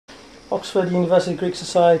Oxford University Greek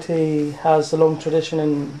Society has a long tradition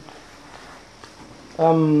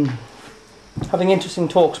in having interesting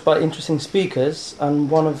talks by interesting speakers, and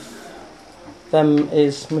one of them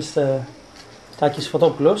is Mr. Takis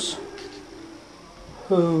Fotopoulos,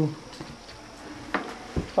 who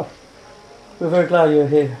we're very glad you're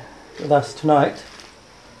here with us tonight.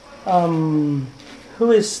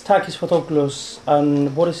 Who is Takis Fotopoulos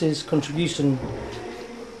and what is his contribution?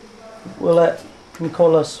 We'll let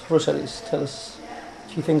Nicholas Rusalis tell us a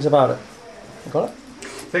few things about it. Nicola?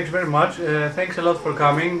 Thanks very much. Thanks a lot for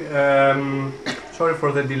coming. Sorry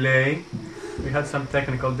for the delay. We had some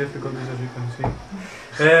technical difficulties, as you can see.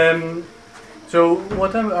 So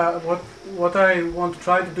what I want to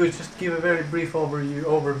try to do is just give a very brief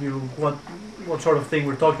overview what sort of thing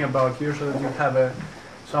we're talking about here, so that you have a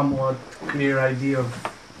somewhat clear idea of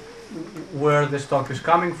where this talk is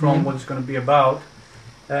coming from, what it's going to be about,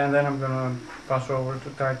 and then I'm going to pass over to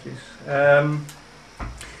Takis.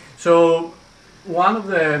 So one of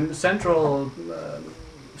the central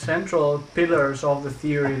pillars of the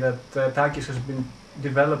theory that Takis has been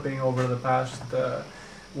developing over the past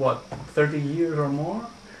 30 years or more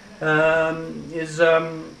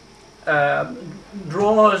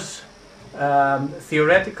draws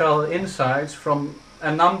theoretical insights from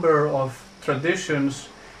a number of traditions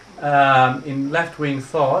in left-wing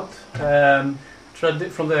thought,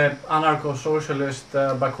 from the anarcho-socialist,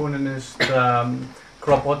 Bakuninist,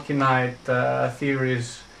 Kropotkinite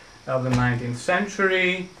theories of the 19th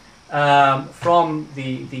century, from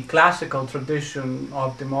the classical tradition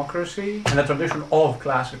of democracy, and the tradition of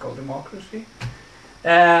classical democracy,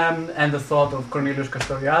 and the thought of Cornelius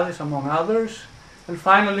Castoriadis, among others, and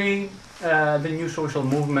finally the new social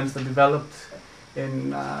movements that developed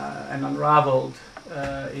and unraveled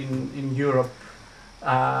in Europe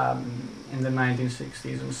in the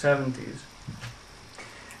 1960s and 70s.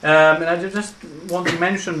 And I just want to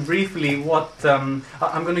mention briefly what I'm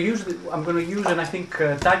going to use, and I think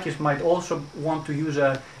Takis might also want to use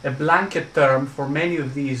a blanket term for many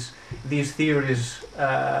of these theories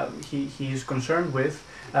he is concerned with: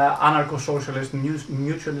 anarcho-socialists,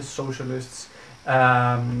 mutualist socialists,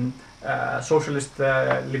 socialist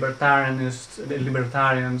libertarians,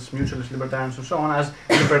 mutualist libertarians, and so on, as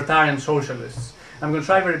libertarian socialists. I'm going to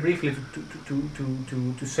try very briefly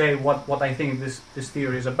to say what I think this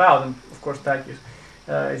theory is about, and of course Takis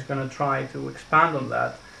is going to try to expand on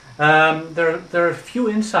that. There are a few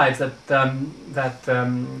insights that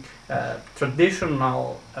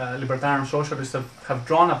traditional libertarian socialists have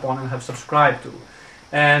drawn upon and have subscribed to,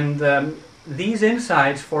 and these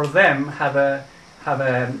insights for them have a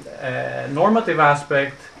normative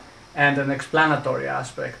aspect and an explanatory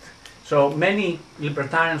aspect. So many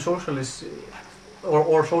libertarian socialists,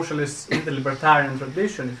 or socialists in the libertarian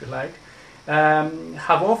tradition, if you like,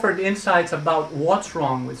 have offered insights about what's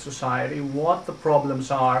wrong with society, what the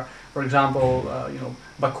problems are. For example,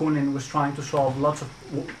 Bakunin was trying to solve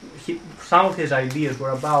some of his ideas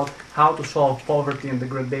were about how to solve poverty and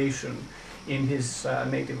degradation in his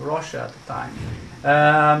native Russia at the time.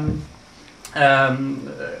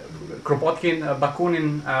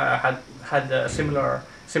 Bakunin had a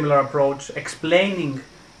similar approach, explaining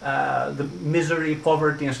the misery,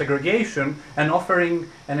 poverty, and segregation, and offering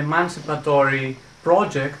an emancipatory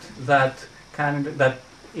project that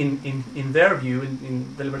in their view,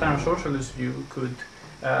 in the libertarian socialist view, could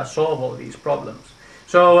solve all these problems.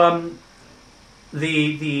 So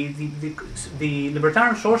the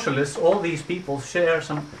libertarian socialists, all these people share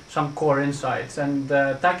some core insights, and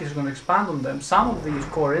Takis is going to expand on them. Some of these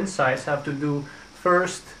core insights have to do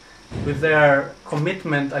first with their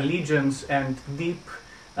commitment, allegiance, and deep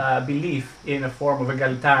belief in a form of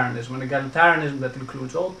egalitarianism, an egalitarianism that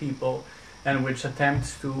includes all people and which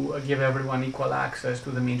attempts to give everyone equal access to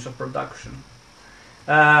the means of production.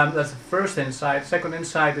 That's the first insight. Second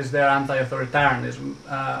insight is their anti-authoritarianism.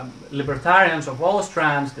 Libertarians of all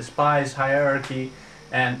strands despise hierarchy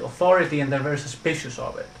and authority, and they're very suspicious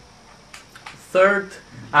of it. Third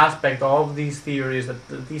aspect of these theories that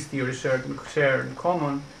these theories share in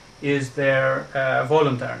common is their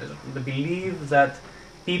voluntarism. They believe that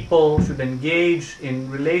people should engage in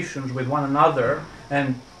relations with one another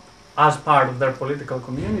and as part of their political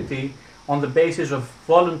community on the basis of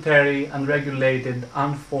voluntary, unregulated,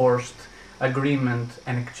 unforced agreement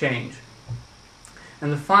and exchange.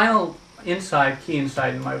 And the final insight, key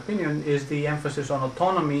insight in my opinion, is the emphasis on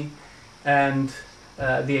autonomy and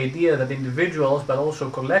the idea that individuals, but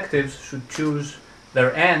also collectives, should choose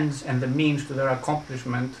their ends and the means to their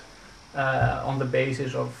accomplishment on the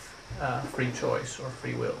basis of free choice or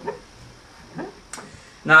free will.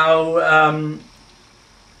 Now,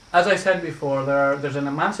 as I said before, there's an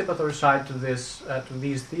emancipatory side to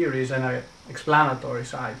these theories and an explanatory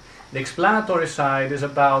side. The explanatory side is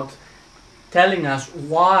about telling us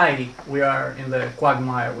why we are in the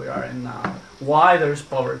quagmire we are in now, why there is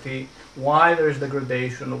poverty, why there is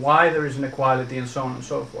degradation, why there is inequality, and so on and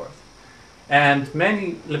so forth. And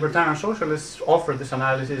many libertarian socialists offer this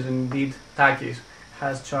analysis, and indeed Takis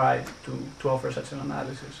has tried to offer such an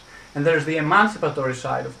analysis. And there's the emancipatory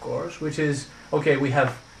side, of course, which is, okay, we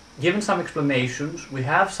have given some explanations, we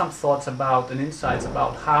have some thoughts about and insights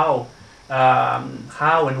about how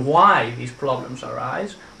and why these problems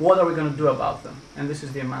arise, what are we going to do about them? And this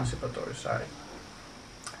is the emancipatory side.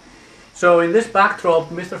 So in this backdrop,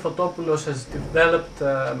 Mr. Fotopoulos has developed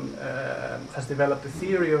a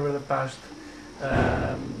theory over the past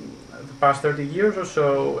 30 years or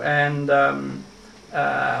so, and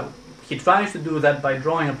he tries to do that by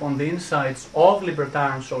drawing upon the insights of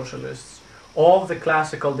libertarian socialists, of the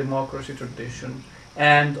classical democracy tradition,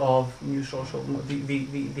 and of new social,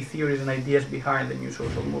 the theories and ideas behind the new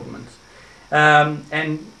social movements.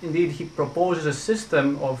 And indeed, he proposes a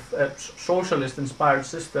system of a socialist-inspired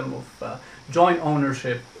system of joint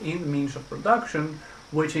ownership in the means of production,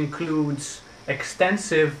 which includes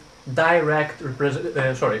extensive direct not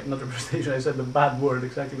representation, I said the bad word,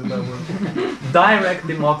 exactly the bad word. Direct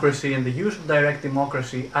democracy and the use of direct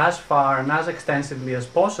democracy as far and as extensively as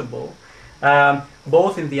possible,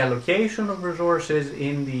 both in the allocation of resources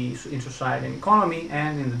in society and economy,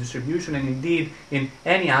 and in the distribution, and indeed in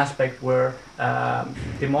any aspect where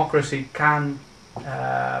democracy can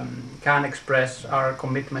express our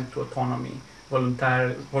commitment to autonomy,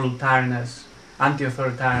 voluntariness,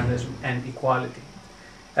 anti-authoritarianism, and equality.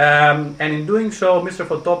 And in doing so, Mr.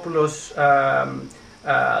 Fotopoulos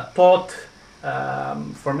taught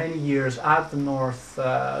for many years at the North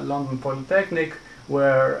London Polytechnic,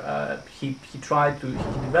 where he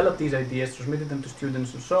developed these ideas, transmitted them to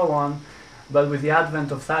students and so on. But with the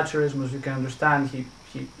advent of Thatcherism, as you can understand, he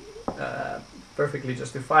perfectly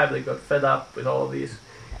justifiably got fed up with all these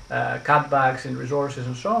cutbacks in resources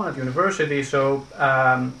and so on at university. So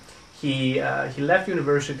he left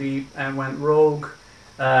university and went rogue.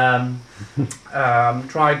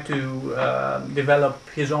 Tried to develop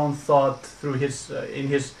his own thought through in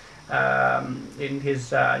his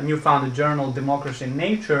new-founded journal, Democracy in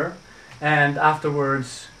Nature, and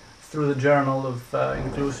afterwards through the journal of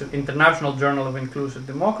International Journal of Inclusive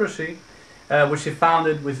Democracy, which he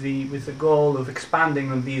founded with the goal of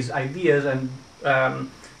expanding on these ideas and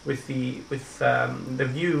with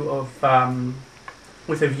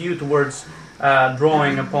a view towards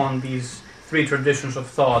drawing upon these three traditions of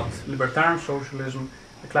thought: libertarian socialism,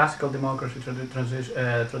 the classical democracy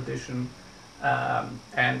tradition,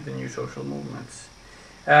 and the new social movements.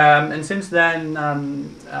 And since then,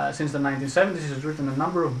 since the 1970s, he has written a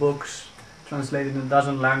number of books, translated in a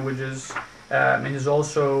dozen languages, and he's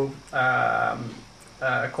also a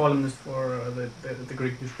columnist for the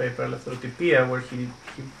Greek newspaper Eleftherotypia, where he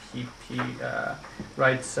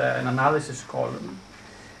writes an analysis column.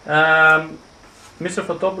 Mr.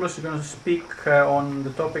 Fotopoulos is going to speak on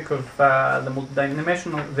the topic of the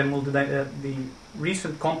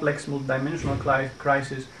recent complex multidimensional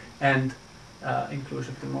crisis and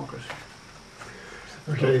inclusive democracy.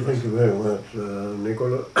 Okay, thank you very much,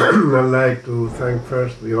 Nicola. I'd like to thank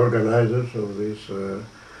first the organizers of this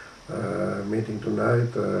meeting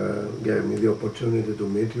tonight. Gave me the opportunity to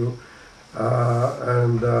meet you,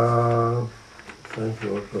 and thank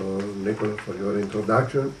you also, Nicola, for your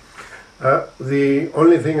introduction. The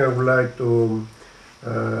only thing I would like to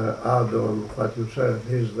add on what you said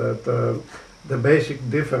is that the basic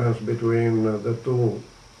difference between the two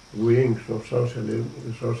wings of socialism,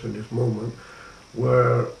 the socialist movement,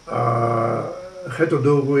 had to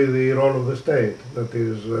do with the role of the state. That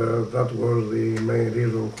is, that was the main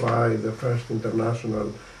reason why the first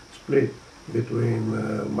international split between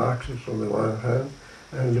Marxists on the one hand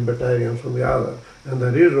and libertarians on the other. And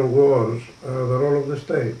the reason was the role of the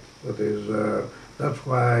state. That is, that's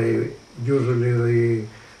why usually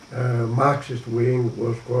the Marxist wing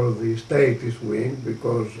was called the statist wing,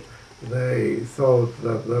 because they thought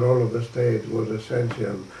that the role of the state was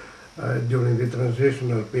essential during the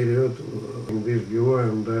transitional period in this view,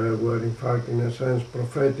 and were in fact in a sense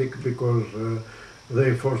prophetic, because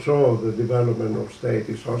they foresaw the development of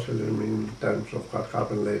statist socialism in terms of what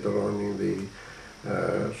happened later on in the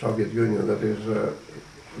Soviet Union. That is,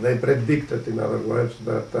 they predicted, in other words,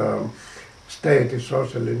 that statist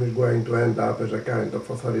socialism is going to end up as a kind of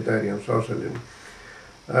authoritarian socialism.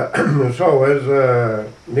 So, as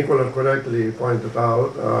Nicholas correctly pointed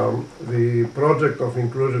out, the project of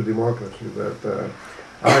inclusive democracy that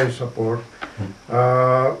I support,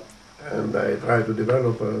 and I try to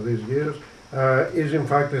develop these years, is in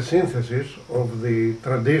fact a synthesis of the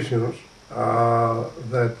traditions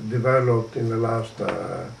that developed in the last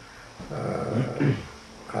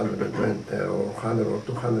 120 or 100 or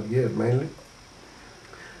 200 years mainly.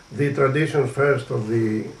 The traditions first of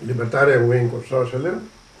the libertarian wing of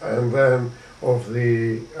socialism, and then of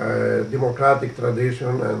the democratic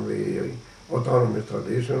tradition and the autonomous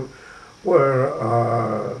tradition, where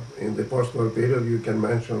in the post-war period you can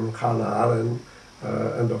mention Hannah Arendt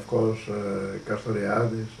and of course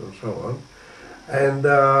Castoriadis and so on. And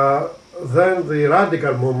then the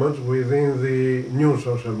radical movements within the new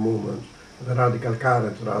social movements, the radical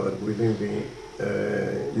currents rather within the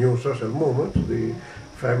new social movements, the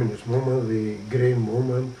feminist movement, the green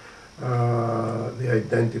movement, the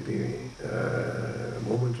identity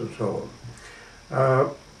movements and so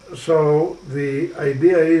on. So the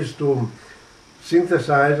idea is to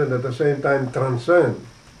synthesize and at the same time transcend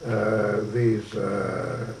these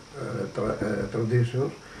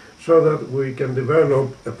traditions so that we can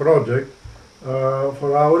develop a project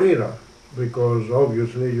for our era, because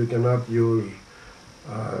obviously you cannot use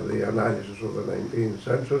the analysis of the 19th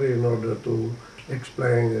century in order to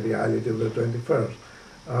explain the reality of the 21st.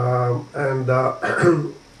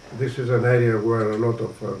 This is an area where a lot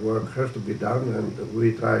of work has to be done, and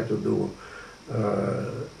we try to do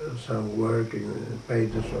some work in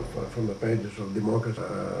pages of, from the pages of democracy,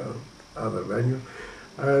 other venues.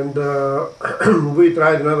 And we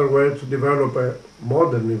tried, in other words, to develop a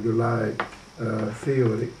modern, if you like,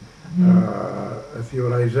 theory, a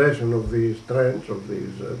theorization of these trends, of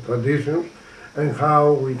these traditions, and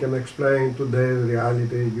how we can explain today's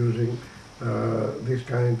reality using this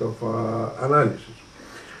kind of analysis.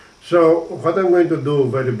 So what I'm going to do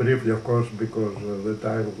very briefly, of course, because the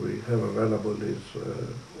time we have available is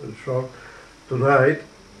short tonight,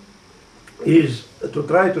 is to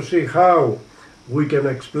try to see how we can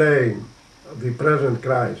explain the present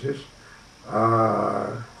crisis,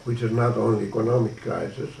 which is not only economic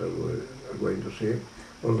crisis, as we are going to see,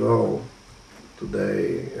 although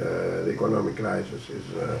today the economic crisis is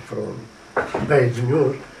from page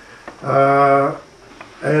news,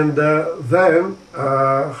 and then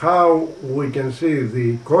how we can see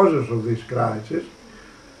the causes of this crisis,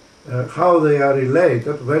 how they are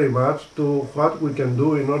related very much to what we can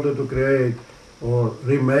do in order to create or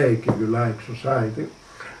remake, if you like, society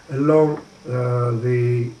along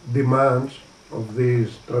the demands of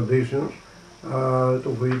these traditions, to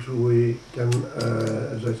which we can,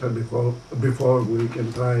 as I said before, we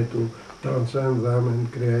can try to transcend them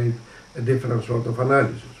and create a different sort of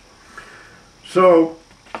analysis. So,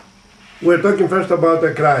 we're talking first about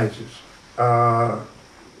a crisis.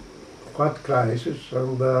 What crisis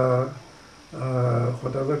and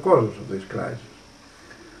what are the causes of this crisis?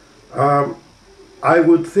 I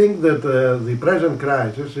would think that the present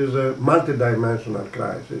crisis is a multidimensional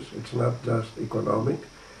crisis. It's not just economic.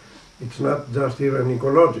 It's not just even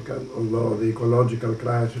ecological, although the ecological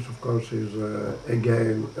crisis, of course, is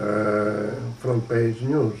again front page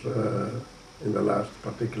news in the last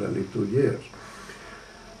particularly 2 years.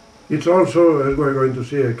 It's also, as we're going to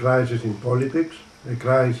see, a crisis in politics, a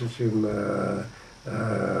crisis in,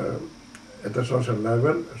 at a social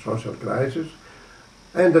level, a social crisis,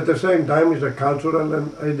 and at the same time is a cultural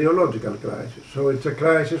and ideological crisis. So it's a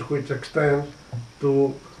crisis which extends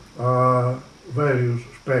to various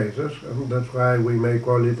spaces, and that's why we may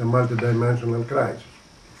call it a multidimensional crisis.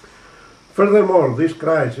 Furthermore, this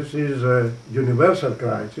crisis is a universal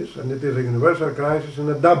crisis, and it is a universal crisis in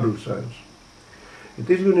a double sense. It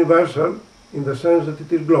is universal in the sense that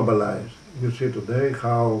it is globalized. You see today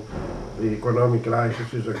how the economic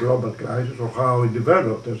crisis is a global crisis, or how it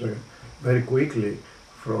developed as a very quickly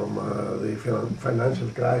from the financial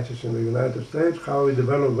crisis in the United States, how it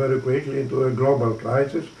developed very quickly into a global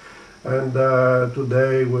crisis. And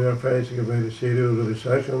today we are facing a very serious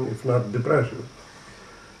recession, if not depression.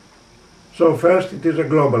 So first, it is a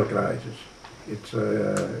global crisis. It's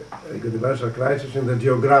a universal crisis in the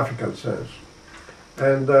geographical sense.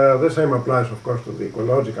 And the same applies, of course, to the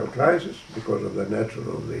ecological crisis, because of the nature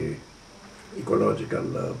of the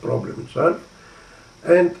ecological problem itself.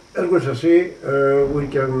 And as we shall see, we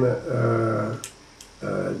can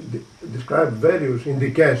describe various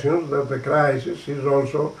indications that the crisis is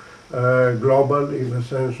also global in the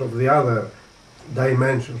sense of the other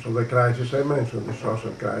dimensions of the crisis I mentioned, the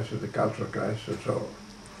social crisis, the cultural crisis, and so on.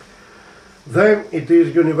 Then it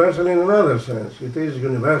is universal in another sense. It is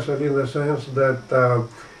universal in the sense that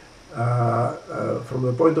from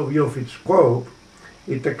the point of view of its scope,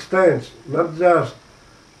 it extends not just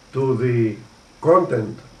to the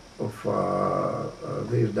content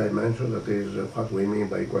of these dimensions, that is what we mean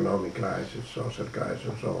by economic crisis, social crisis,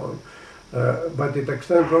 and so on. But it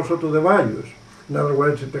extends also to the values. In other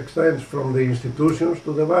words, it extends from the institutions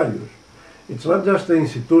to the values. It's not just the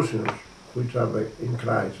institutions which are in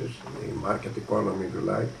crisis, the market economy, if you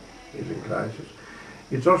like, is in crisis.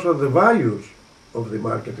 It's also the values of the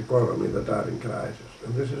market economy that are in crisis.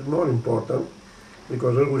 And this is more important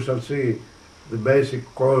because as we shall see, the basic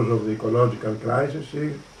cause of the ecological crisis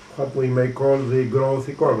is what we may call the growth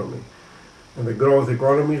economy. And the growth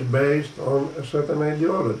economy is based on a certain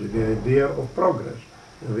ideology, the idea of progress.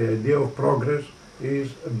 And the idea of progress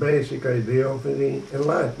is a basic idea of the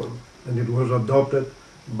Enlightenment. And it was adopted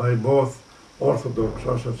by both orthodox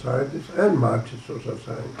social scientists and Marxist social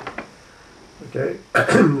scientists. Okay?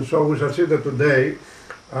 So we shall see that today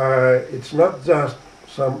it's not just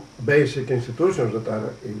some basic institutions that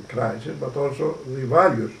are in crisis, but also the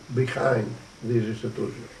values behind these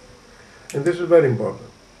institutions. And this is very important.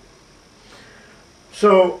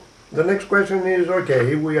 So the next question is,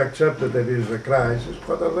 okay, if we accept that there is a crisis,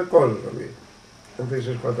 what are the causes of it? And this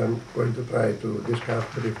is what I'm going to try to discuss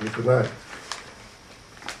briefly tonight.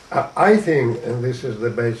 I think, and this is the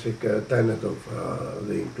basic tenet of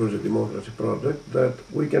the inclusive democracy project, that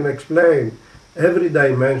we can explain every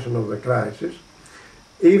dimension of the crisis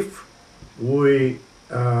if we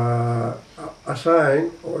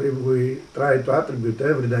assign, or if we try to attribute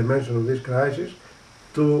every dimension of this crisis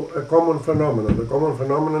to a common phenomenon. The common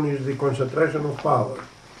phenomenon is the concentration of power.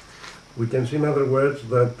 We can see, in other words,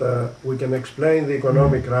 that we can explain the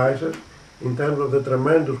economic crisis in terms of the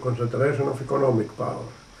tremendous concentration of economic power.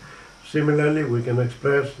 Similarly, we can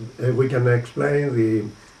explain the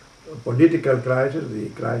political crisis, the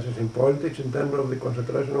crisis in politics, in terms of the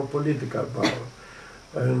concentration of political power.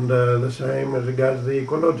 And the same as regards the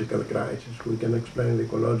ecological crisis. We can explain the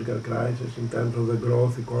ecological crisis in terms of the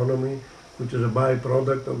growth economy, which is a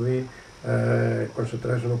byproduct of the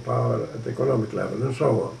concentration of power at the economic level, and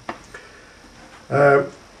so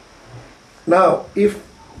on. Now, if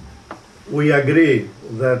we agree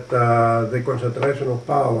that the concentration of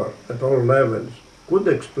power at all levels could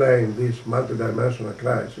explain this multidimensional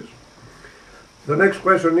crisis, the next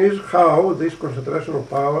question is how this concentration of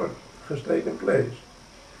power has taken place.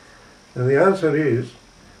 And the answer is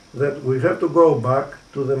that we have to go back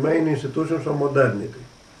to the main institutions of modernity.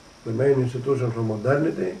 The main institutions of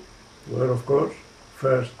modernity were, of course,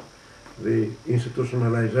 first the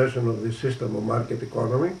institutionalization of the system of market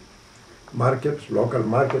economy. Markets, local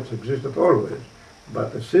markets existed always,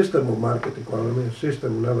 but a system of market economy, a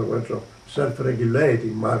system, in other words, of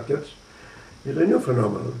self-regulating markets, is a new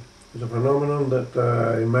phenomenon. It's a phenomenon that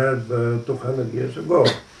emerged 200 years ago.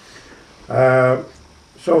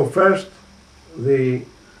 So first, the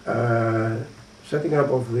setting up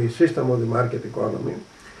of the system of the market economy,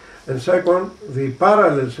 and second, the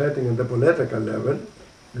parallel setting at the political level,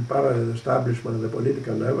 the parallel establishment at the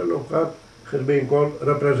political level of what has been called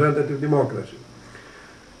representative democracy.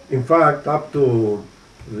 In fact, up to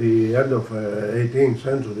the end of 18th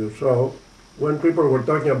century or so, when people were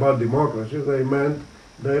talking about democracy, they meant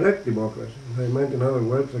direct democracy. They meant, in other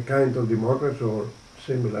words, a kind of democracy or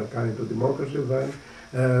similar kind of democracy than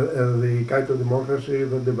the kind of democracy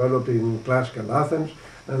that developed in classical Athens,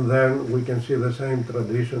 and then we can see the same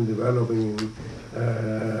tradition developing in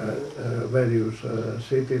various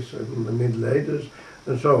cities in the Middle Ages,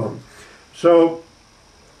 and so on. So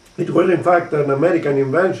it was in fact an American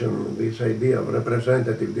invention, this idea of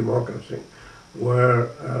representative democracy, where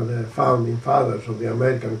the founding fathers of the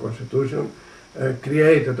American Constitution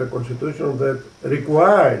created a constitution that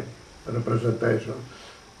required representation,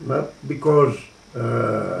 not because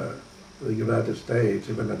the United States,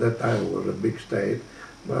 even at that time, was a big state,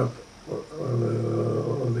 but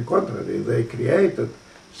on the contrary, they created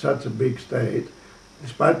such a big state,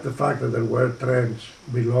 despite the fact that there were trends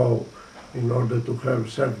below in order to have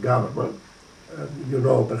self-government. You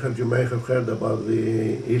know, perhaps you may have heard about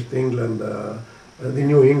the East England, the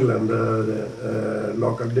New England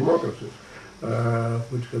local democracies,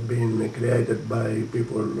 which have been created by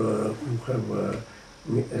people who have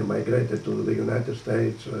migrated to the United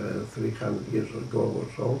States 300 years ago or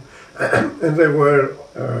so, and they were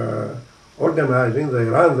organizing, they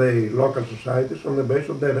ran the local societies on the basis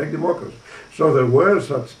of direct democracy. So there were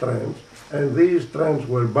such trends, and these trends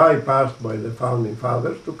were bypassed by the founding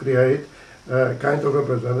fathers to create a kind of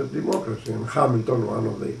representative democracy. And Hamilton, one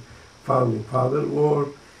of the founding fathers, was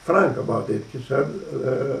frank about it. He said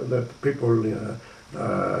that people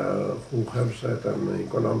who have certain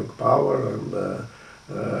economic power and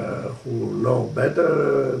who know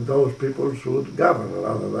better, those people should govern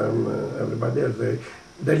rather than everybody else.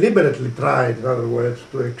 deliberately tried, in other words,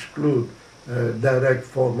 to exclude direct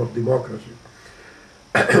form of democracy.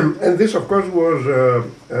 And this, of course, was a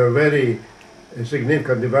very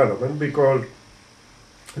significant development, because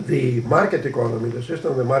the market economy, the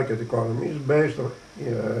system of the market economy, is based on,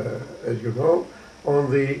 as you know, on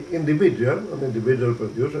the individual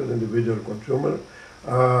producer, the individual consumer,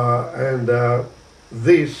 and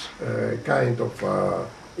this kind of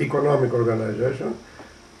economic organization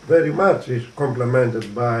very much is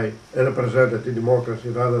complemented by a representative democracy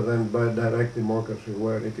rather than by direct democracy,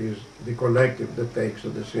 where it is the collective that takes the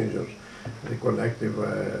decisions, the collective,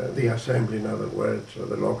 the assembly, in other words, or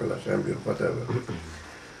the local assembly, or whatever.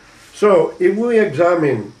 So if we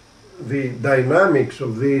examine the dynamics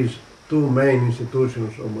of these two main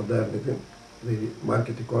institutions of modernity, the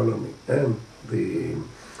market economy and the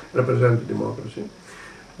representative democracy,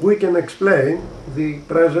 we can explain the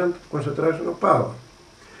present concentration of power.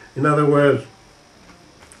 In other words,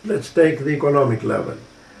 let's take the economic level.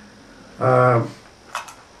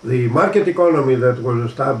 The market economy that was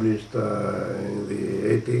established in the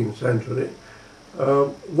 18th century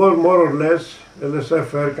was more or less a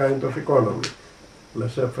laissez-faire kind of economy.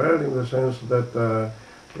 Laissez-faire in the sense that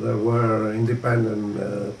there were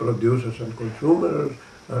independent producers and consumers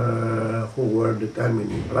who were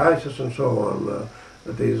determining prices and so on.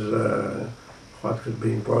 That is what has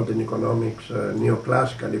been called in economics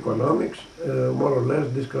neoclassical economics, more or less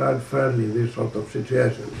describe fairly this sort of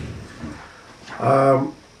situation.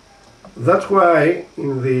 That's why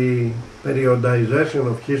in the periodization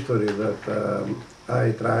of history that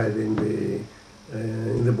I tried in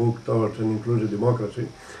the book Towards an Inclusive Democracy,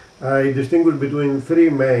 I distinguish between three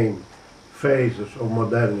main phases of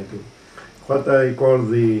modernity. What I call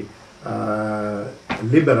the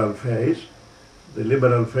liberal phase. The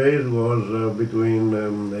liberal phase was between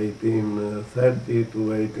 1830 to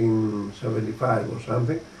 1875 or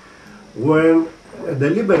something, when a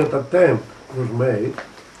deliberate attempt was made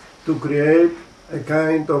to create a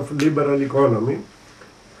kind of liberal economy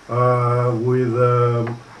with,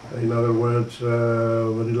 in other words,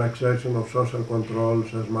 relaxation of social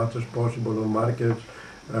controls as much as possible on markets,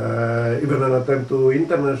 even an attempt to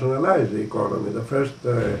internationalize the economy. The first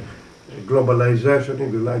globalization,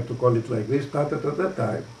 if you like to call it like this, started at that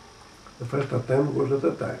time. The first attempt was at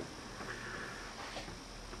that time.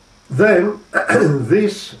 Then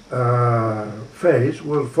this phase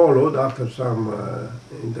was followed, after some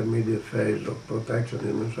intermediate phase of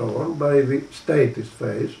protectionism and so on, by the statist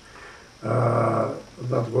phase.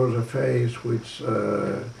 That was a phase which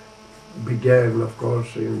began, of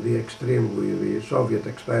course, in the extreme with the Soviet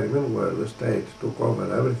experiment, where the state took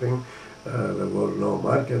over everything. There was no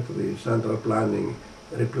market, the central planning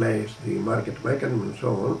replaced the market mechanism and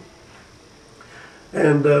so on.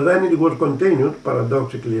 And then it was continued,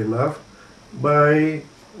 paradoxically enough, by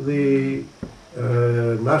the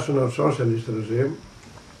National Socialist regime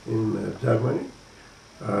in Germany.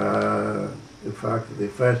 In fact, the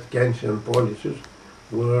first Keynesian policies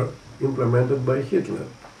were implemented by Hitler.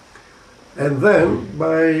 And then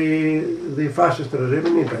by the fascist regime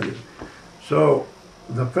in Italy. So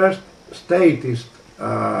the first statist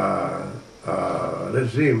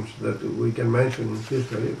regimes that we can mention in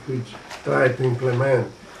history, which tried to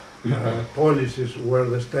implement policies where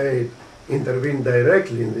the state intervened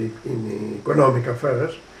directly in the economic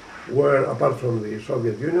affairs, were, apart from the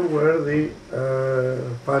Soviet Union, were the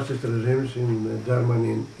fascist regimes in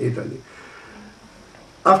Germany and Italy.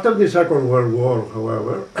 After the Second World War,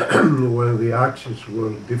 however, when the Axis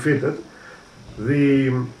was defeated,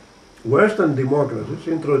 the Western democracies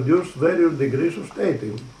introduced various degrees of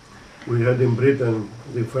stating. We had in Britain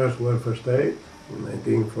the first welfare state in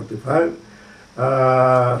 1945.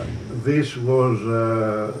 This was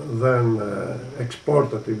then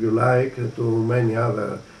exported, if you like, to many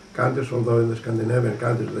other countries, although in the Scandinavian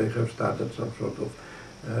countries they have started some sort of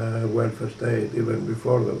welfare state even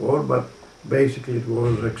before the war, but basically it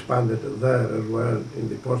was expanded there as well in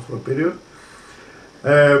the post-war period.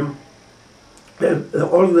 And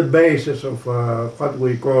all the basis of what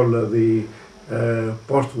we call the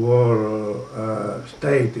post-war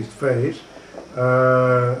statist phase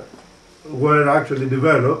were actually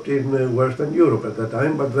developed in Western Europe at that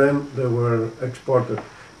time, but then they were exported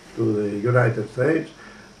to the United States.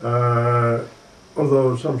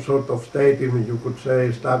 Although some sort of state image, you could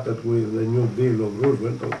say, started with the New Deal of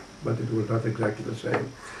Roosevelt, but it was not exactly the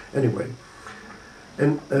same. Anyway.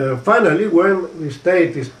 And finally, when the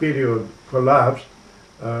statist period collapsed,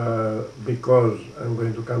 because, I'm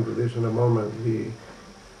going to come to this in a moment, the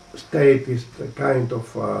statist kind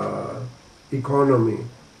of economy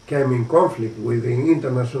came in conflict with the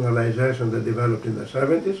internationalization that developed in the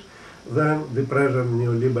 70s, then the present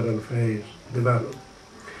neoliberal phase developed.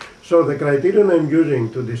 So the criterion I'm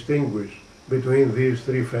using to distinguish between these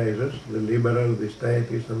three phases, the liberal, the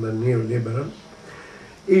statist, and the neoliberal,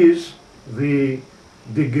 is the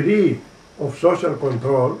degree of social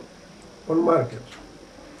control on markets.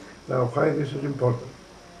 Now, why this is important?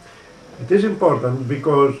 It is important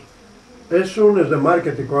because as soon as the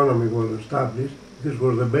market economy was established, this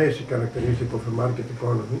was the basic characteristic of a market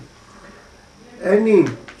economy, any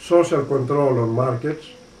social control on markets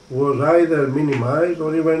was either minimized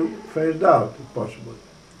or even phased out, if possible.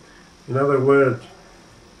 In other words,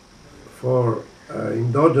 for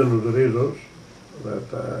endogenous reasons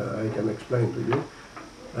that I can explain to you,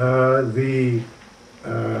 the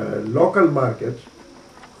local markets,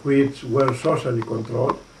 which were socially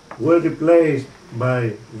controlled, were replaced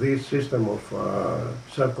by this system of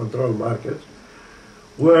self-control markets,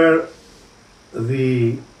 where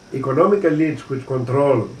the economic elites which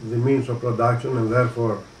control the means of production and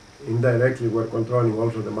therefore indirectly were controlling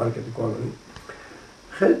also the market economy,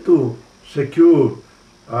 had to secure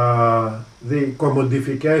the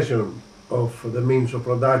commodification of the means of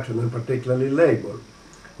production and particularly labor.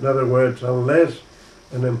 In other words, unless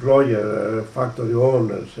an employer, factory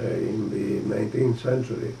owner, say in the 19th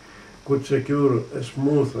century, could secure a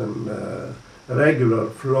smooth and regular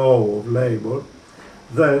flow of labor,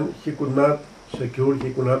 then he could not secure,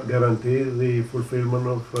 he could not guarantee the fulfillment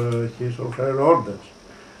of his or her orders.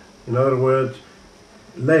 In other words,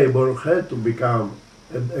 labor had to become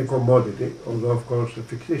a commodity, although of course a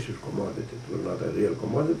fictitious commodity, it was not a real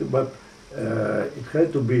commodity, but it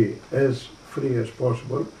had to be as free as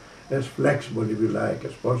possible, as flexible, if you like,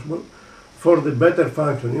 as possible, for the better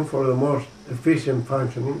functioning, for the most efficient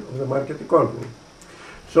functioning of the market economy.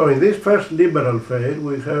 So in this first liberal phase,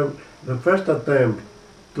 we have the first attempt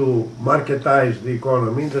to marketize the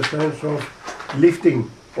economy in the sense of lifting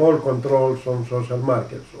all controls on social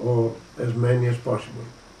markets, or as many as possible.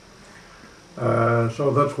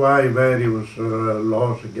 So that's why various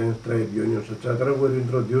laws against trade unions, etc., were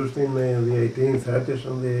introduced in the 1830s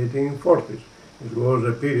and the 1840s. It was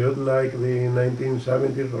a period like the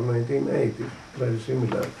 1970s or 1980s, very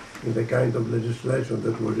similar in the kind of legislation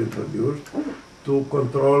that was introduced to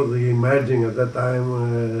control the emerging at that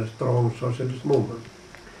time strong socialist movement.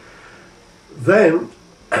 Then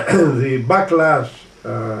the backlash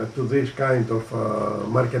to this kind of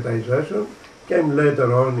marketization came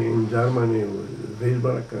later on in Germany with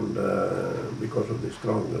Bismarck and because of the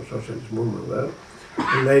strong socialist movement there,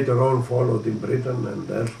 and later on followed in Britain and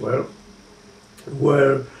elsewhere,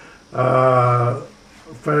 where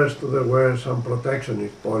first there were some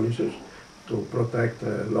protectionist policies to protect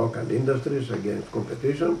local industries against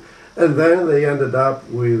competition, and then they ended up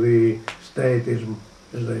with the statism,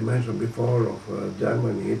 as I mentioned before, of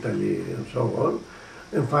Germany, Italy, and so on,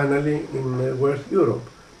 and finally in West Europe,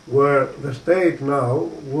 where the state now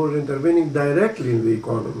was intervening directly in the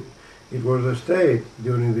economy. It was the state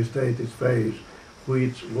during the statist phase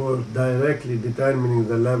which was directly determining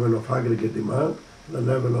the level of aggregate demand, the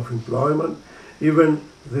level of employment, even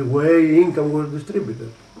the way income was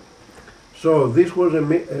distributed. So this was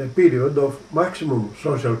a period of maximum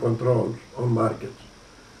social controls on markets,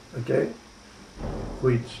 okay,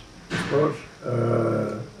 which of course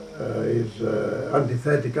is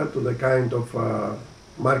antithetical to the kind of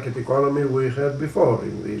market economy we had before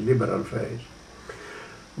in the liberal phase.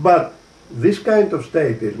 But this kind of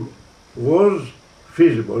statism was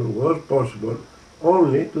feasible, was possible,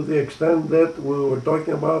 only to the extent that we were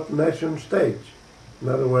talking about nation states. In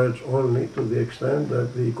other words, only to the extent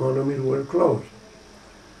that the economies were closed.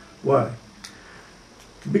 Why?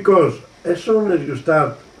 Because as soon as you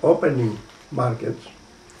start opening markets,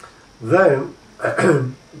 then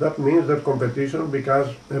that means that competition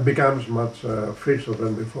becomes much fiercer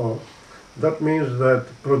than before. That means that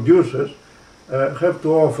producers have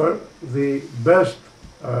to offer the best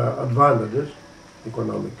advantages,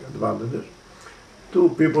 economic advantages, to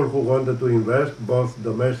people who wanted to invest, both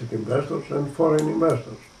domestic investors and foreign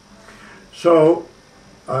investors. So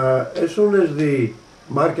as soon as the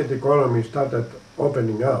market economy started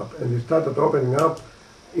opening up, and it started opening up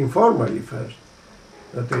informally first,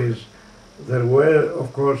 that is, there were,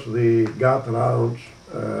 of course, the GATT rounds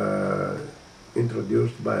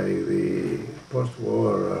introduced by the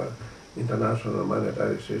post-war international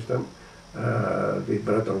monetary system, the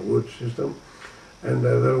Bretton Woods system, and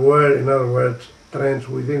there were, in other words, trends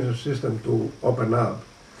within the system to open up.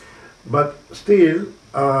 But still,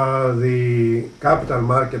 the capital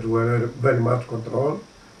markets were very much controlled.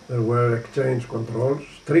 There were exchange controls,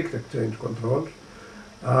 strict exchange controls.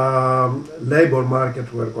 Labor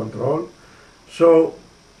markets were controlled. So,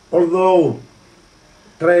 although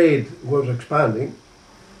trade was expanding,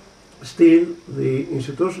 still the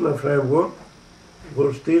institutional framework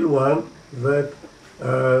was still one that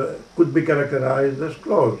could be characterized as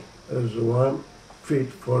closed, as one fit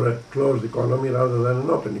for a closed economy rather than an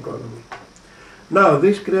open economy. Now,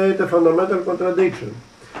 this creates a fundamental contradiction,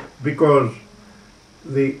 because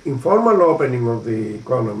the informal opening of the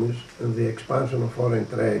economies and the expansion of foreign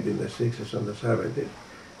trade in the 60s and the 70s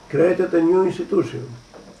created a new institution,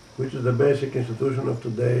 which is the basic institution of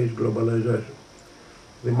today's globalization,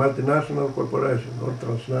 the multinational corporation or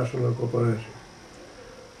transnational corporation.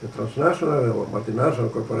 The transnational or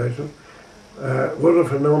multinational corporation was a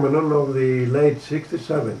phenomenon of the late 60s,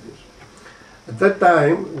 70s. At that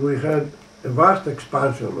time, we had a vast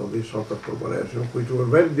expansion of these sort of corporations, which were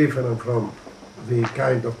very different from the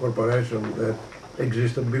kind of corporation that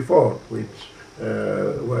existed before, which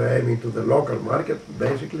were aiming to the local market,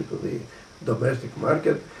 basically to the domestic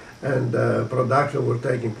market, and production was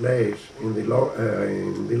taking place in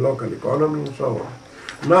the local economy and so on.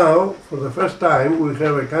 Now, for the first time, we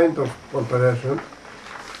have a kind of corporation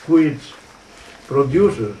which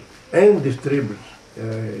produces and distributes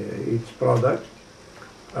its products,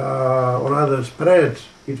 or rather spreads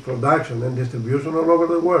its production and distribution all over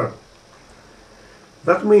the world.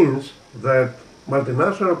 That means that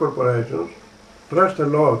multinational corporations pressed a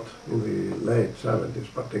lot in the late 70s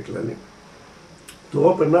particularly to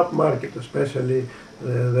open up markets, especially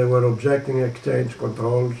they were objecting exchange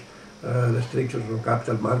controls, restrictions on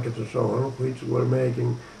capital markets and so on, which were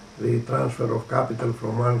making the transfer of capital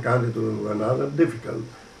from one country to another difficult.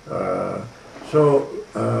 So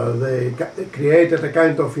they created a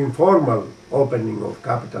kind of informal opening of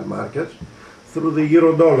capital markets through the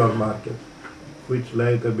euro-dollar market, which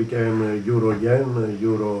later became euro-yen,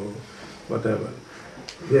 euro whatever.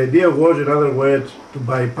 The idea was, in other words, to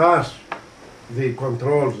bypass the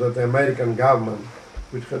controls that the American government,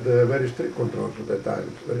 which had very strict controls at that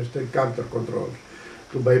time, very strict capital controls.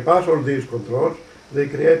 To bypass all these controls, they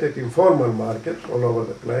created informal markets all over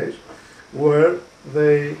the place, where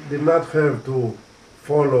they did not have to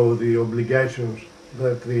follow the obligations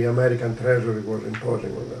that the American Treasury was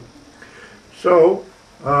imposing on them. So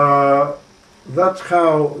that's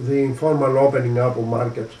how the informal opening up of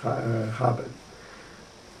markets happened.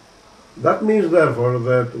 That means, therefore,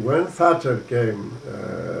 that when Thatcher came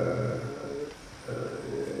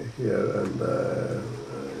here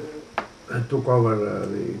and took over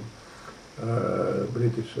the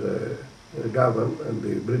British government and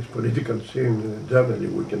the British political scene generally,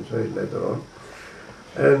 we can say later on,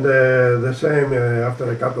 and the same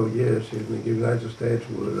after a couple of years in the United States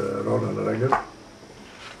with Ronald Reagan.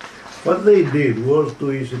 What they did was to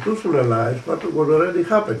institutionalize what was already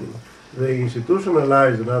happening. They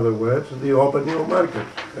institutionalized, in other words, the opening of markets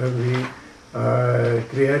and the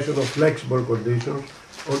creation of flexible conditions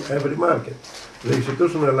on every market. They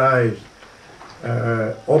institutionalized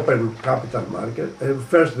open capital market, and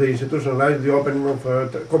first they institutionalized the opening of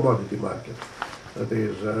commodity market. That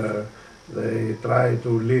is, they try to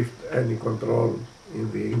lift any control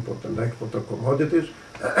in the import and export of commodities,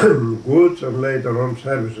 goods, and later on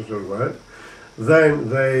services as well. Then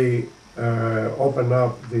they open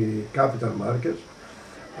up the capital markets,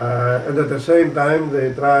 and at the same time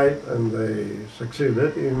they tried and they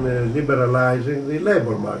succeeded in liberalizing the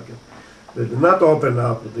labor market. They did not open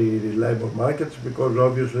up the labor markets because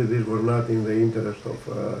obviously this was not in the interest of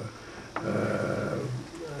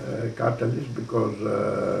capitalists, because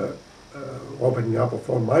opening up of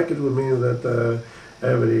all markets would mean that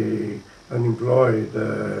every unemployed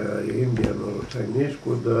Indian or Chinese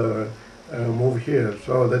could move here.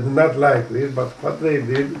 So they did not like this, but what they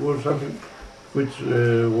did was something which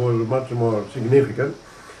was much more significant,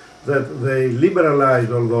 that they liberalized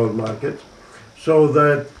all those markets so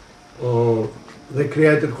that they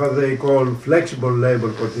created what they call flexible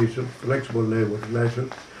labor conditions, flexible labor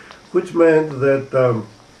relations, which meant that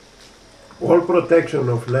all protection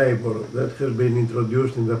of labor that has been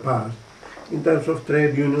introduced in the past, in terms of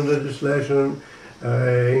trade union legislation,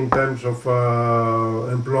 in terms of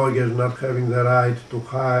employers not having the right to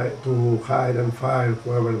hire and fire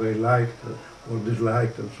whoever they liked or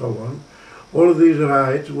disliked and so on. All these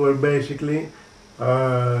rights were basically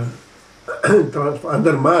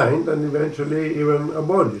undermined and eventually even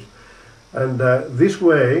abolished. And this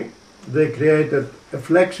way they created a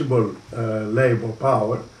flexible labor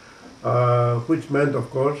power, which meant, of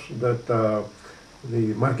course, that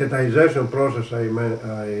the marketization process I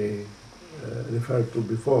referred to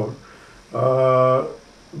before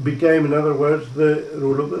became, in other words, the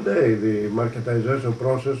rule of the day. The marketization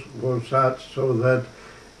process was such so that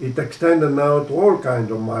it extended now to all kinds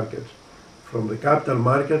of markets, from the capital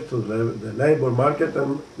market to the labor market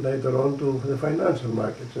and later on to the financial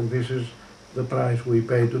markets. And this is the price we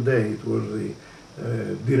pay today. It was the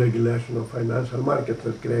deregulation of financial markets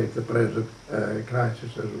that created the present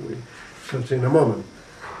crisis, as we shall see in a moment.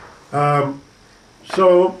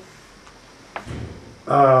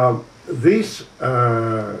 This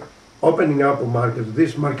opening up of markets,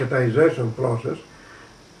 this marketization process,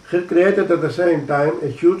 has created at the same time a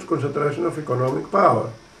huge concentration of economic power.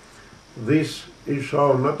 This is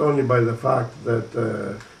shown not only by the fact that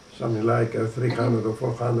something like 300 or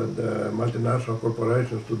 400 multinational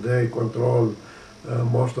corporations today control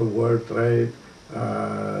most of world trade,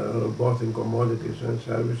 both in commodities and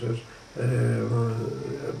services,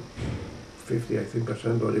 50, I think,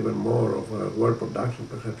 % or even more of world production,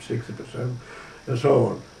 perhaps 60%, and so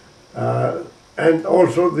on. And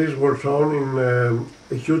also this was shown in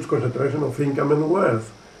a huge concentration of income and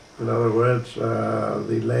wealth. In other words,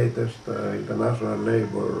 the latest International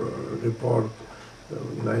Labour report, the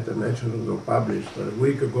United Nations was published a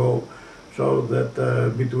week ago, showed that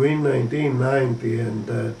between 1990 and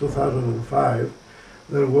 2005,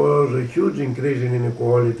 there was a huge increase in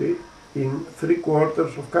inequality in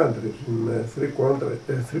 3/4 of countries, in three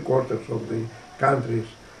quarters of the countries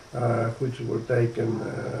which were taken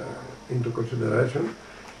into consideration.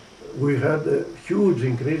 We had a huge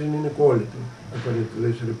increase in inequality, according to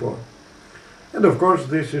this report. And of course,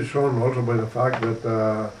 this is shown also by the fact that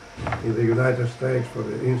in the United States, for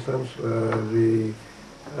instance, the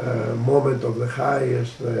moment of the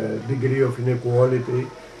highest degree of inequality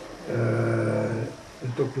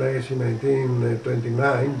it took place in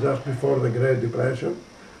 1929, just before the Great Depression,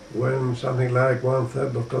 when something like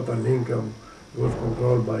 1/3 of total income was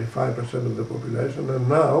controlled by 5% of the population, and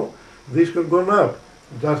now this has gone up.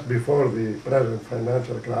 Just before the present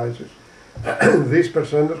financial crisis, this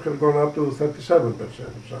percentage has gone up to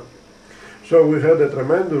 37% or something. So we had a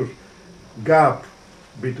tremendous gap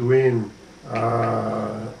between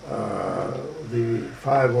the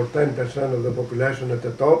 5 or 10% of the population at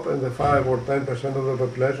the top and the 5 or 10% of the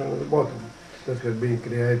population at the bottom that has been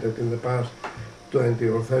created in the past 20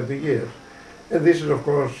 or 30 years. And this is, of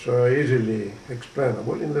course, easily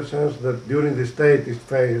explainable in the sense that during the statist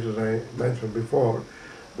phase, as I mentioned before,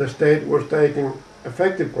 the state was taking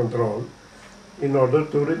effective control in order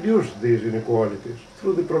to reduce these inequalities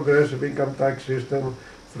through the progressive income tax system,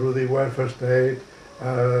 through the welfare state,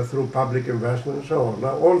 through public investment and so on.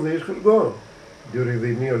 Now all this has gone. During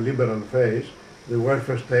the neoliberal phase, the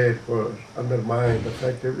welfare state was undermined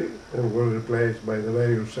effectively and was replaced by the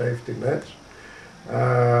various safety nets.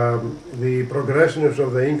 The progressiveness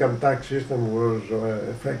of the income tax system was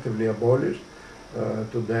effectively abolished.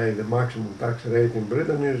 Today the maximum tax rate in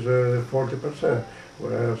Britain is 40%,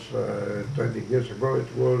 whereas 20 years ago it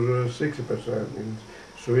was 60%. In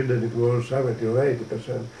Sweden it was 70 or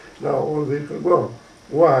 80%. Now all this is gone.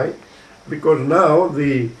 Why? Because now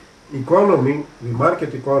the economy, the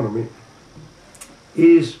market economy,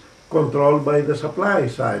 is controlled by the supply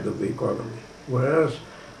side of the economy, whereas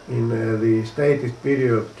in the statist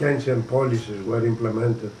period, Keynesian policies were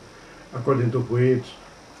implemented, according to which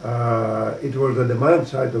it was the demand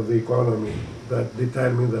side of the economy that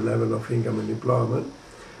determined the level of income and employment,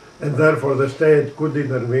 and therefore the state could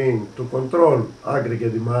intervene to control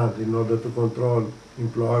aggregate demand in order to control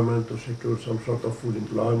employment, to secure some sort of full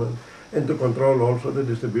employment, and to control also the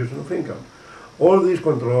distribution of income. All these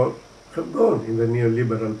controls have gone in the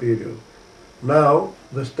neoliberal period. Now,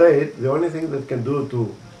 the state, the only thing that can do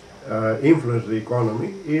to influence the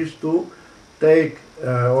economy is to take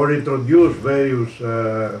or introduce various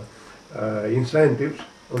incentives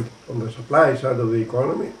on the supply side of the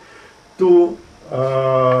economy to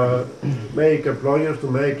make employers, to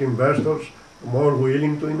make investors more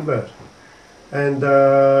willing to invest. And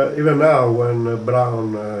even now, when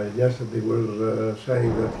Brown yesterday was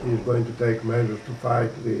saying that he is going to take measures to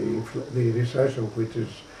fight the recession, which is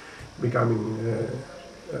becoming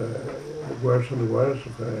worse and worse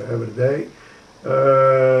every day,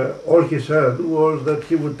 all he said was that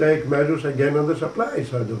he would take measures again on the supply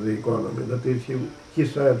side of the economy. That is, he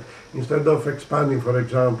said, instead of expanding, for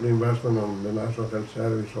example, investment on the National Health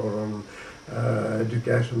Service or on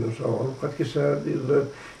education and so on, what he said is that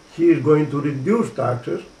he is going to reduce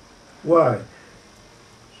taxes. Why?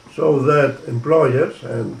 So that employers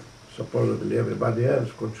and supposedly everybody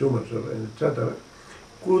else, consumers, etc.,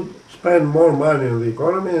 could spend more money on the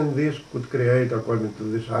economy, and this could create, according to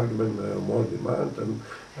this argument, more demand, and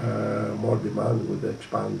more demand would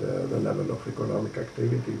expand the level of economic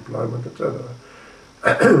activity, employment, etc.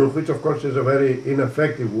 Which, of course, is a very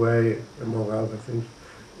ineffective way, among other things,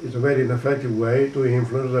 is a very ineffective way to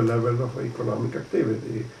influence the level of economic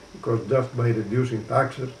activity, because just by reducing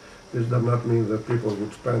taxes, this does not mean that people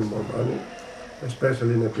would spend more money,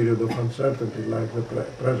 especially in a period of uncertainty like the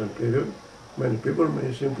present period. Many people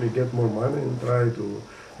may simply get more money and try to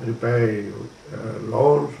repay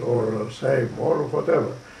loans or save more or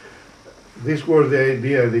whatever. This was the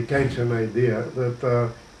idea, the Keynesian idea,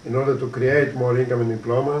 that in order to create more income and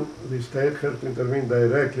employment, the state has to intervene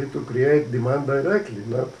directly to create demand directly,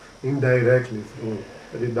 not indirectly through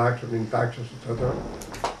reduction in taxes, etc.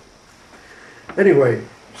 Anyway,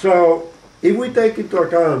 so if we take into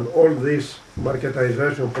account all this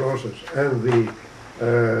marketization process and the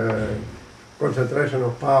concentration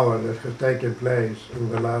of power that has taken place in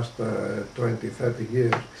the last 20, 30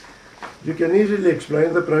 years, you can easily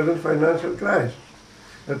explain the present financial crisis.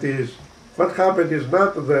 That is, what happened is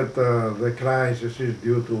not that the crisis is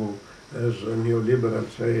due to, as neoliberals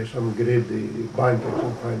say, some greedy bankers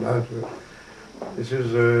and financiers. This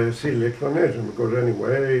is a silly explanation, because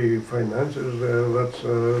anyway, finances, that's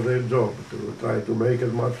their job, to try to make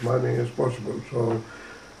as much money as possible. So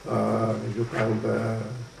you can't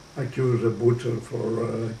accuse a butcher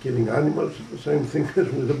for killing animals. The same thing as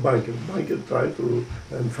with the bankers. Bankers try to,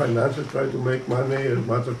 and financiers try to make money as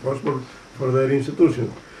much as possible for their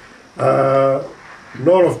institutions.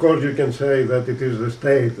 Nor, of course, you can say that it is the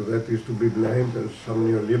state that is to be blamed, as some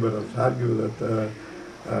neoliberals argue that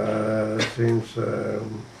since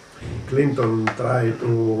Clinton tried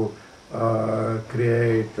to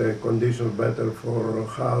create conditions better for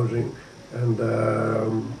housing, and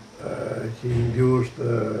he induced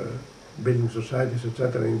building societies,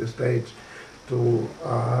 etc., in the States to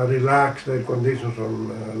relax their conditions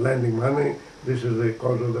on lending money, this is the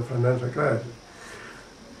cause of the financial crisis.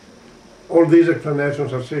 All these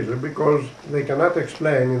explanations are silly because they cannot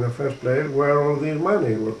explain in the first place where all this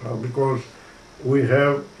money will come, because we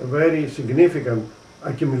have a very significant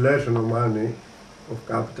accumulation of money, of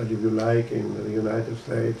capital if you like, in the United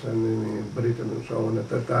States and in Britain and so on at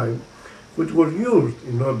that time, which was used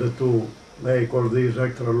in order to make all these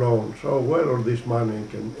extra loans. So where all this money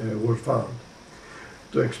was found?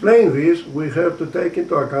 To explain this, we have to take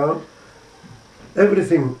into account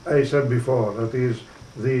everything I said before, that is,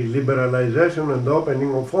 the liberalization and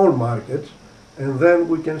opening of all markets, and then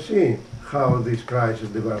we can see how this crisis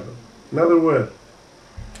developed. In other words,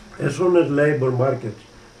 as soon as labor markets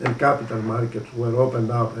and capital markets were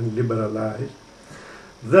opened up and liberalized,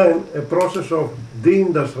 then a process of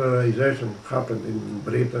deindustrialization happened in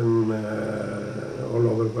Britain, all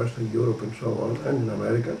over Western Europe and so on, and in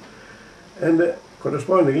America. And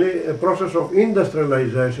correspondingly, a process of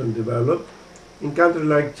industrialization developed in countries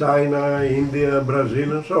like China, India,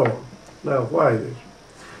 Brazil, and so on. Now, why this?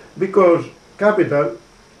 Because capital,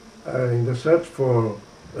 in the search for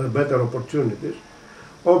better opportunities,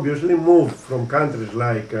 obviously moved from countries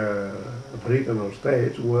like Britain or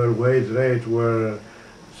States, where wage rates were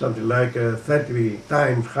something like 30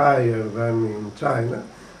 times higher than in China,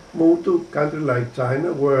 moved to countries like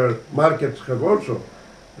China, where markets have also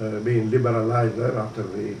been liberalized there after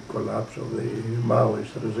the collapse of the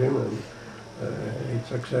Maoist regime and its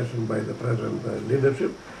succession by the present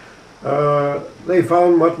leadership. They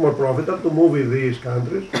found much more profitable to move in these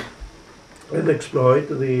countries and exploit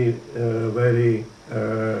the very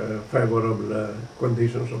favorable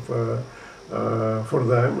conditions of for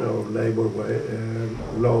them of labor,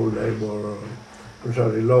 low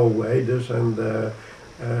wages, and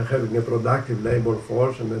having a productive labor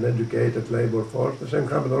force and an educated labor force. The same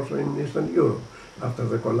happened also in Eastern Europe after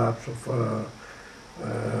the collapse of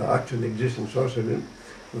actually existing socialism.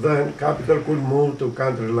 Then capital could move to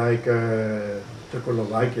countries like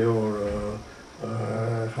Czechoslovakia or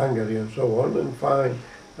Hungary and so on, and find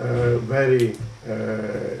very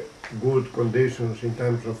good conditions in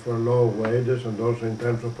terms of low wages and also in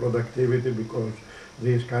terms of productivity, because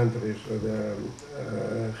these countries had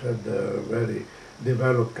a very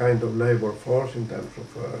developed kind of labor force in terms of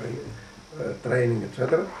training,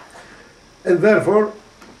 etc. And therefore,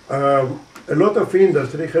 a lot of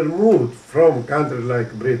industry has moved from countries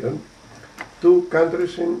like Britain to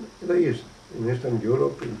countries in the East, in Eastern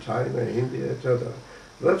Europe, in China, India, etc.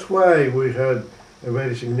 That's why we had a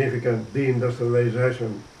very significant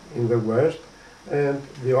deindustrialization in the West and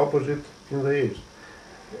the opposite in the East.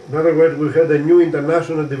 In other words, we had a new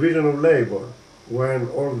international division of labor when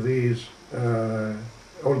all this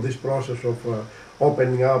process of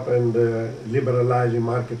opening up and liberalizing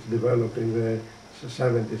markets developed in the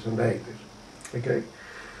 70s and 80s. Okay?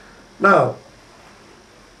 Now,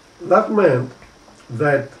 that meant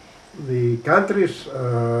that the countries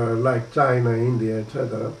like China, India,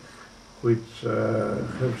 etc., which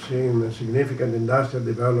have seen a significant industrial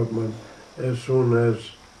development as soon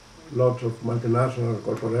as lots of multinational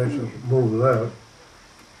corporations moved there,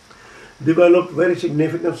 developed very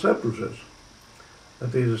significant surpluses.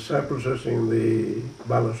 That is, surpluses in the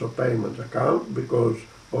balance of payments account, because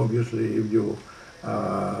obviously if you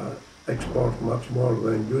export much more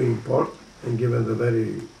than you import, and given the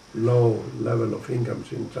very low level of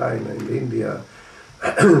incomes in China and India,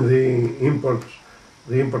 the import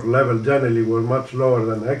level generally were much lower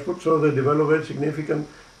than export, so they developed very significant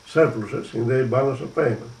surpluses in their balance of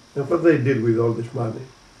payment. And what they did with all this money?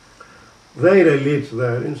 Their elites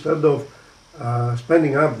there, instead of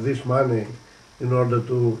spending up this money in order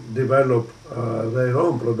to develop their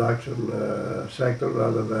own production sector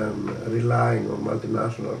rather than relying on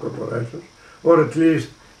multinational corporations, or at least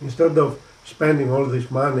instead of spending all this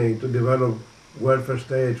money to develop welfare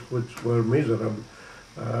states which were miserable,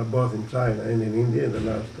 both in China and in India in the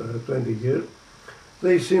last 20 years,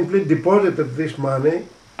 they simply deposited this money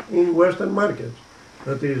in Western markets,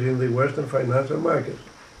 that is, in the Western financial markets.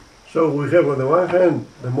 So we have on the one hand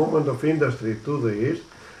the movement of industry to the east,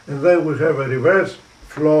 and then we have a reverse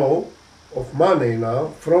flow of money now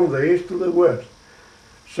from the east to the west.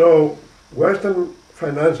 So Western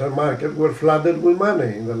financial markets were flooded with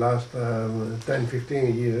money in the last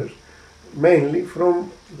 10-15 years, mainly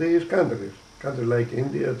from these countries like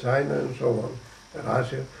India, China, and so on,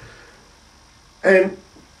 Russia. And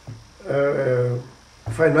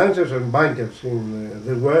financiers and bankers in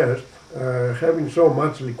the West, having so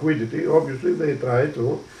much liquidity, obviously they try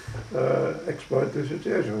to exploit the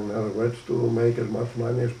situation, in other words, to make as much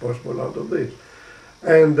money as possible out of this.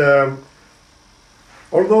 And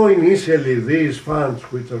although initially these funds,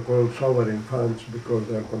 which are called sovereign funds because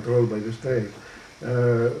they are controlled by the state,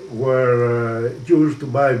 were used to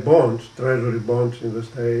buy bonds, treasury bonds in the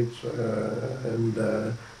States, and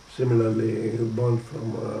similarly bonds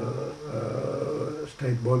from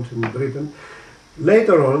state bonds in Britain.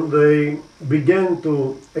 Later on, they began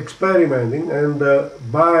to experimenting and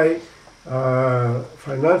buy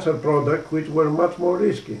financial products which were much more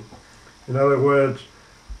risky. In other words,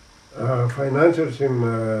 financiers in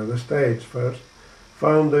the States first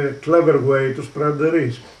found a clever way to spread the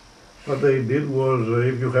risk. What they did was,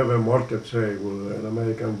 if you have a mortgage, say, with an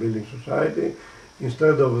American building society,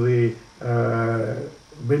 instead of the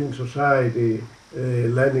building society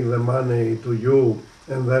lending the money to you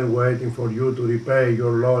and then waiting for you to repay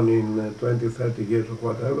your loan in 20, 30 years or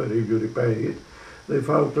whatever, if you repay it, they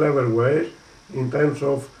found clever ways in terms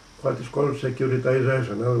of what is called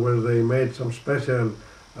securitization. In other words, they made some special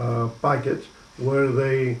package where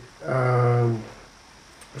they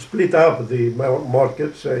split up the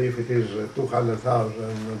mortgage. Say if it is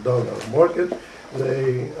 $200,000 mortgage,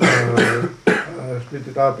 they split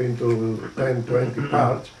it up into 10, 20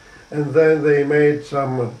 parts, and then they made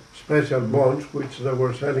some special bonds which they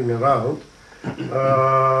were selling around,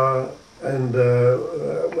 and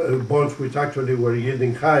bonds which actually were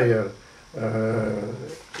yielding higher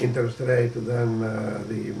interest rate than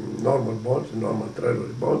the normal bonds, the normal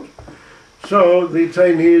treasury bonds. So the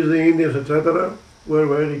Chinese, the Indians, etc., were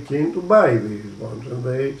very keen to buy these bonds, and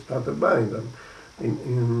they started buying them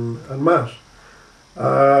en masse.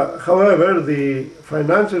 However, the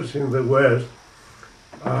financiers in the West,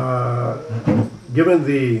 given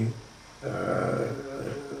the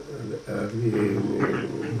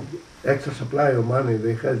extra supply of money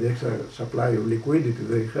they had, the extra supply of liquidity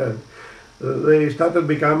they had, they started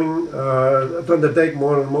becoming, to undertake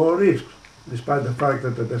more and more risks, despite the fact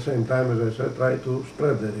that at the same time, as I said, try to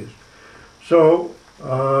spread the risk. So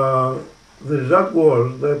the result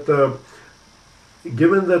was that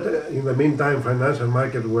given that in the meantime financial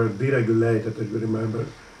markets were deregulated, as you remember,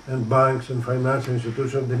 and banks and financial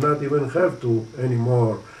institutions did not even have to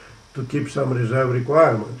anymore to keep some reserve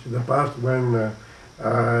requirements. In the past, when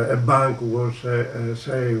a bank was,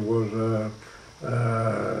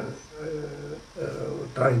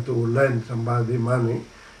 trying to lend somebody money,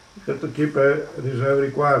 you had to keep a reserve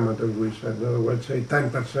requirement, as we said. In other words, say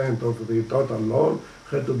 10% of the total loan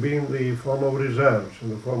had to be in the form of reserves,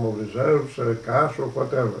 cash or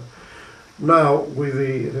whatever. Now, with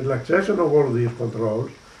the relaxation of all these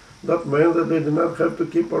controls, that meant that they did not have to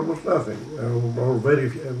keep almost nothing, or a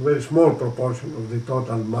very small proportion of the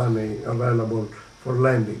total money available for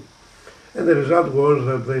lending. And the result was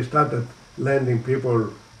that they started lending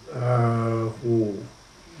people who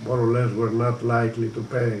more or less were not likely to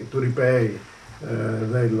repay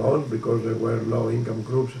their loans because they were low-income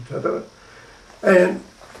groups, etc. And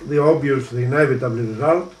the inevitable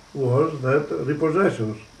result was that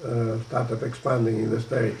repossessions started expanding in the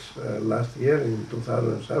States last year, in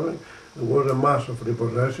 2007. There was a mass of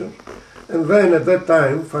repossessions. And then at that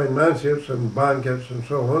time, financiers and bankers and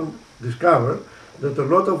so on discovered that a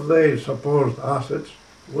lot of their supposed assets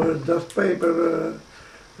were just paper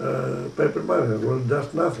money, were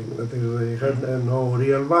just nothing. That is, they had no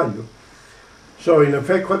real value. So in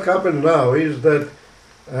effect, what happened now is that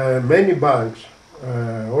many banks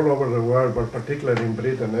all over the world, but particularly in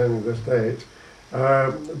Britain and in the States,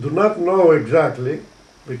 do not know exactly,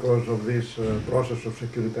 because of this process of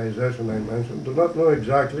securitization I mentioned, do not know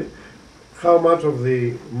exactly how much of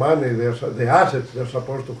the money, the assets they're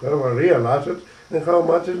supposed to have are real assets and how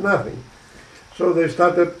much is nothing. So they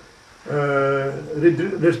started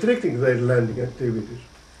restricting their lending activities.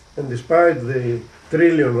 And despite the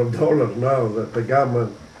trillions of dollars now that the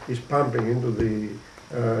government is pumping into the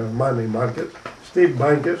money market, still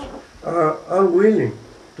bankers are unwilling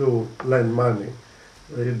to lend money.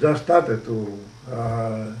 They just started to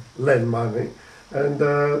lend money, and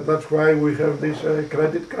that's why we have this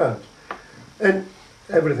credit crunch. And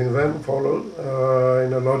everything then followed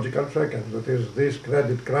in a logical sequence. That is, this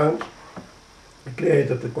credit crunch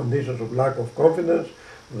created the conditions of lack of confidence.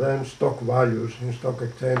 Then stock values in stock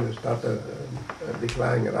exchanges started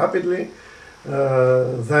declining rapidly.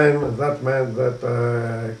 Then that meant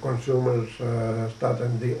that consumers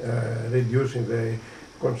started reducing the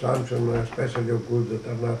consumption, especially of goods that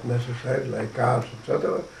are not necessary, like cars,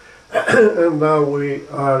 etc. And now we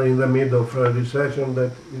are in the middle of a recession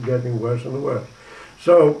that is getting worse and worse.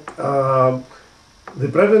 So the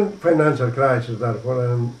present financial crisis, therefore,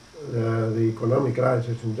 and the economic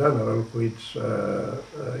crisis in general, which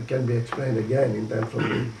can be explained again in terms of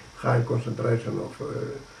the high concentration of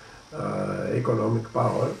economic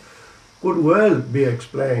power, could well be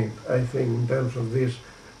explained, I think, in terms of this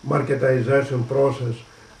marketization process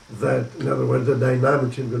that, in other words, the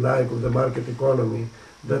dynamics, if you like, of the market economy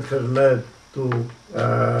that has led to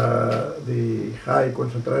the high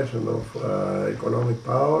concentration of economic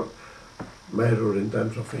power, measured in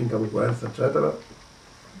terms of income, wealth, etc.,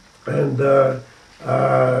 and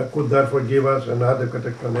could therefore give us an adequate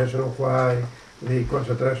explanation of why the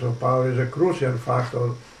concentration of power is a crucial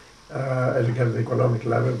factor as regards the economic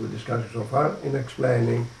level we discussed so far in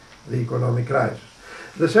explaining the economic crisis.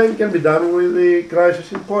 The same can be done with the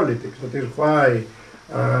crisis in politics. That is why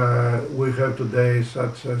we have today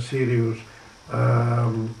such serious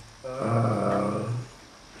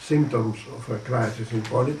symptoms of a crisis in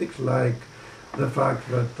politics, like the fact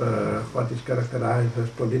that what is characterized as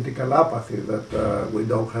political apathy, that we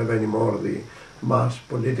don't have anymore the mass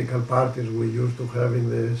political parties we used to have in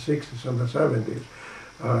the 60s and the 70s,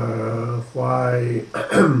 why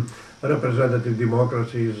representative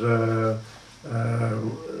democracy is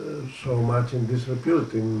so much in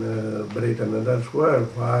disrepute in Britain and elsewhere,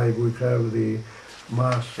 why we have the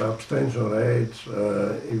mass abstention rates,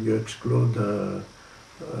 if you exclude the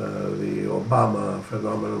Obama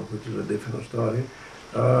phenomenon, which is a different story.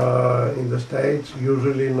 In the States,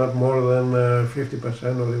 usually not more than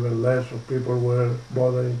 50% or even less of people were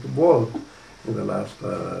bothering to vote in the last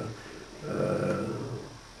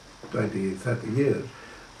 20, 30 years.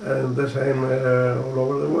 And the same all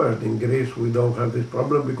over the world. In Greece, we don't have this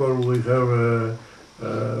problem because we have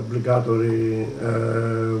obligatory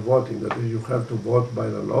voting. That is, you have to vote by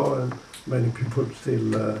the law, and many people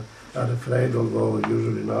still are afraid, although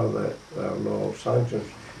usually now there are no sanctions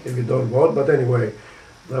if you don't vote. But anyway,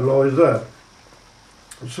 the law is there.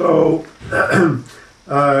 So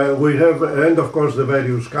we have, and of course, the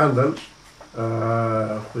various scandals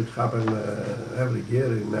which happen every year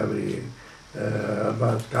in every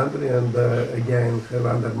advanced country, and again have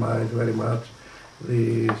undermined very much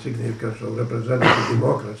the significance of representative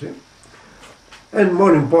democracy. And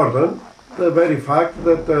more important, the very fact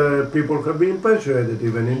that people have been persuaded,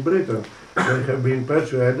 even in Britain, they have been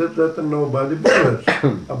persuaded that nobody bothers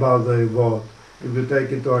about their vote. If you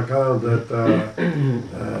take into account that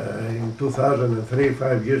in 2003,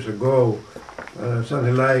 5 years ago,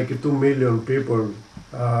 something like 2 million people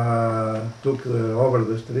took over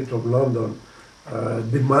the streets of London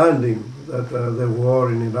demanding that the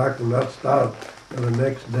war in Iraq do not start. And the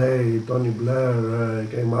next day Tony Blair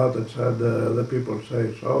came out and said the people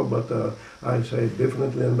say so, but I say it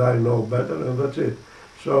differently and I know better, and that's it.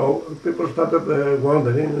 So people started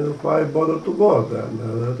wondering why bother to vote, and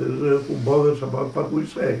that is who bothers about what we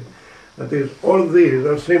say. That is, all these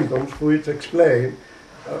are symptoms which explain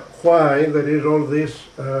why there is all this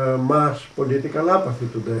mass political apathy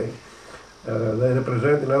today. They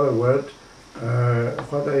represent, in other words,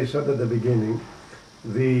 what I said at the beginning,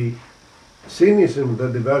 the cynicism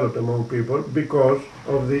that developed among people because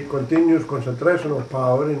of the continuous concentration of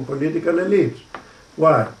power in political elites.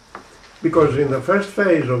 Why? Because in the first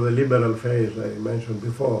phase of the liberal phase I mentioned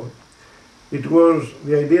before, it was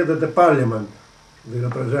the idea that the parliament, the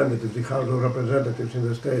representatives, the House of Representatives in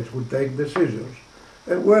the states would take decisions,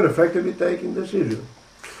 and were effectively taking decisions.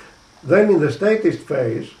 Then in the statist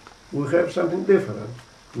phase, we have something different.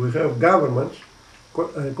 We have governments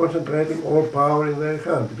concentrating all power in their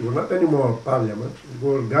hands. It was not anymore parliaments, it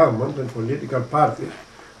was government and political parties,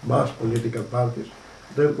 mass political parties,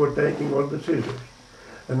 that were taking all decisions.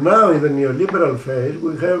 And now in the neoliberal phase,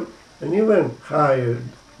 we have an even higher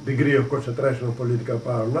degree of concentration of political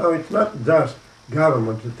power. Now it's not just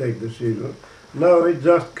governments that take decisions, now it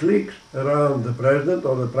just cliques around the president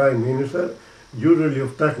or the prime minister, usually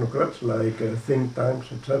of technocrats like think tanks,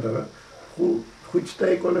 etc., which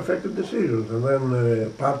take all effective decisions, and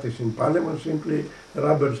then parties in parliament simply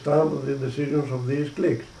rubber stamp the decisions of these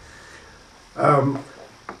cliques.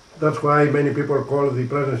 That's why many people call the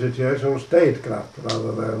present situation statecraft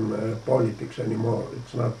rather than politics anymore.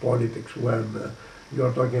 It's not politics when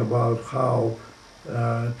you're talking about how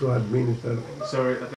to administer. Sorry.